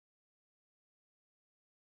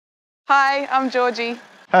Hi, I'm Georgie.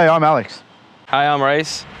 Hey, I'm Alex. Hey, I'm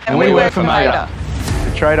Reese. And we work for Mater.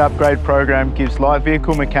 The Trade Upgrade program gives light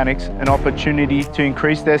vehicle mechanics an opportunity to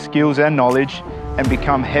increase their skills and knowledge and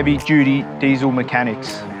become heavy-duty diesel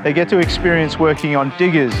mechanics. They get to experience working on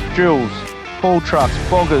diggers, drills, haul trucks,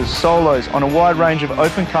 boggers, solos on a wide range of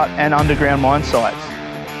open cut and underground mine sites.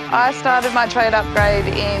 I started my trade upgrade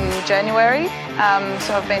in January,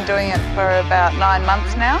 so I've been doing it for about 9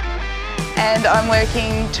 months now. And I'm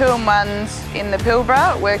working 2-in-1s in the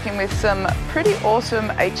Pilbara, working with some pretty awesome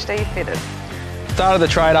HD fitters. Started the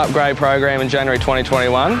trade upgrade program in January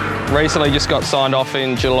 2021. Recently just got signed off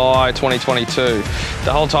in July 2022.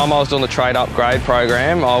 The whole time I was doing the trade upgrade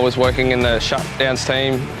program, I was working in the shutdowns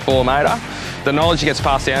team for Mater. The knowledge that gets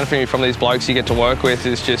passed down for me from these blokes you get to work with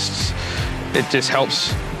is just, it just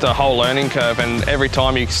helps the whole learning curve, and every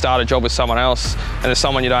time you start a job with someone else and there's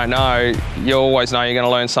someone you don't know, you always know you're going to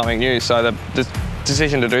learn something new. So the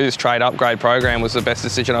decision to do this trade upgrade program was the best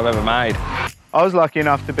decision I've ever made. I was lucky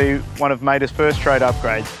enough to be one of Mater's first trade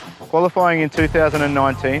upgrades. Qualifying in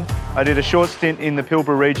 2019, I did a short stint in the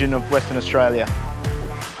Pilbara region of Western Australia.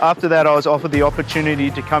 After that, I was offered the opportunity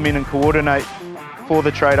to come in and coordinate for the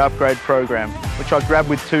trade upgrade program, which I grabbed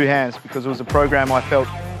with 2 hands because it was a program I felt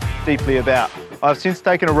deeply about. I've since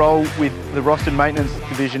taken a role with the rostered maintenance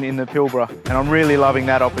division in the Pilbara, and I'm really loving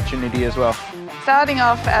that opportunity as well. Starting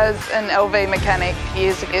off as an LV mechanic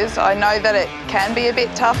years ago, I know that it can be a bit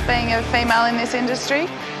tough being a female in this industry,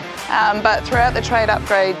 but throughout the trade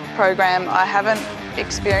upgrade program I haven't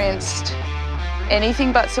experienced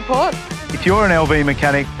anything but support. If you're an LV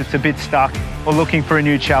mechanic that's a bit stuck or looking for a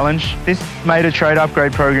new challenge, this Mater Trade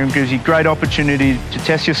Upgrade program gives you great opportunity to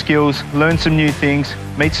test your skills, learn some new things,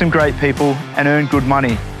 meet some great people and earn good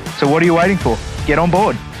money. So what are you waiting for? Get on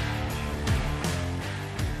board.